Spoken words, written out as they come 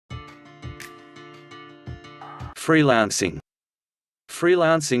Freelancing.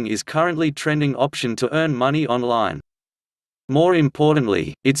 Freelancing is currently trending option to earn money online. More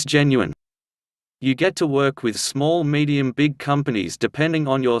importantly, it's genuine. You get to work with small, medium, big companies depending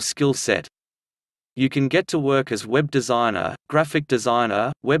on your skill set. You can get to work as web designer, graphic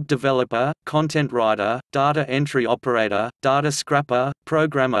designer, web developer, content writer, data entry operator, data scrapper,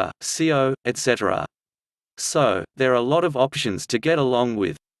 programmer, SEO, etc. So, there are a lot of options to get along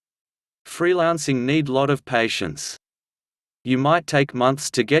with. Freelancing need lot of patience. You might take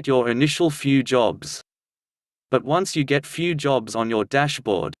months to get your initial few jobs. But once you get few jobs on your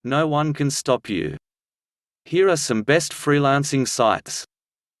dashboard, no one can stop you. Here are some best freelancing sites.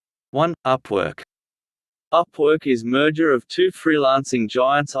 1. Upwork. Upwork is merger of two freelancing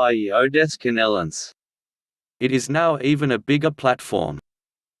giants, i.e. Odesk and Elance. It is now even a bigger platform.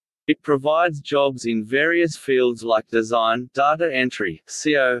 It provides jobs in various fields like design, data entry,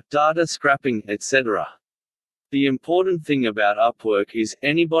 SEO, data scrapping, etc. The important thing about Upwork is,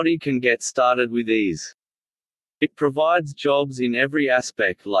 anybody can get started with ease. It provides jobs in every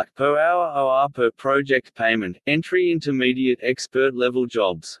aspect like per hour or per project payment, entry intermediate expert level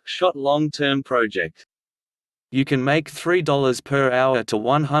jobs, short long-term project. You can make $3 per hour to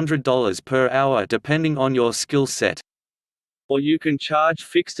 $100 per hour depending on your skill set. Or you can charge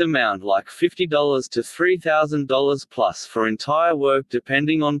fixed amount like $50 to $3,000 plus for entire work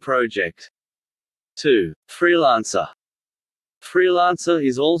depending on project. 2. Freelancer. Freelancer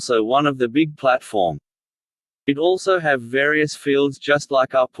is also one of the big platform. It also have various fields just like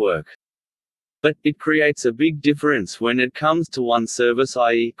Upwork. But it creates a big difference when it comes to one service,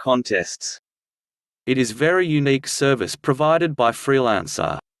 i.e. contests. It is very unique service provided by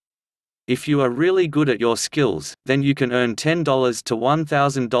Freelancer. If you are really good at your skills, then you can earn $10 to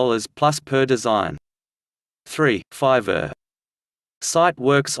 $1,000 plus per design. 3. Fiverr. Site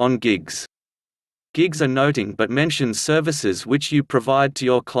works on gigs. Gigs are noting but mention services which you provide to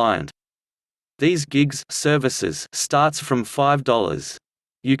your client. These gigs services starts from $5.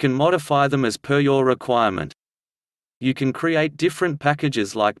 You can modify them as per your requirement. You can create different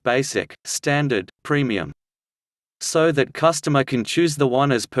packages like basic, standard, premium, so that customer can choose the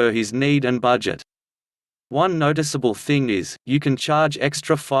one as per his need and budget. One noticeable thing is, you can charge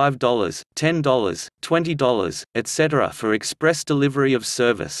extra $5, $10, $20, etc. for express delivery of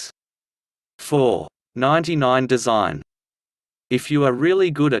service. 4. 99 Design. If you are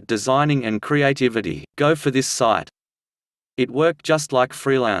really good at designing and creativity, go for this site. It works just like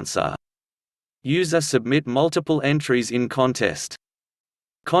Freelancer. User submit multiple entries in contest.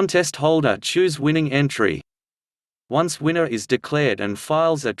 Contest holder choose winning entry. Once winner is declared and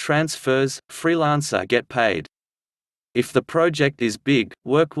files are transfers, freelancer get paid. If the project is big,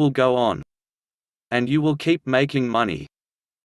 work will go on. And you will keep making money.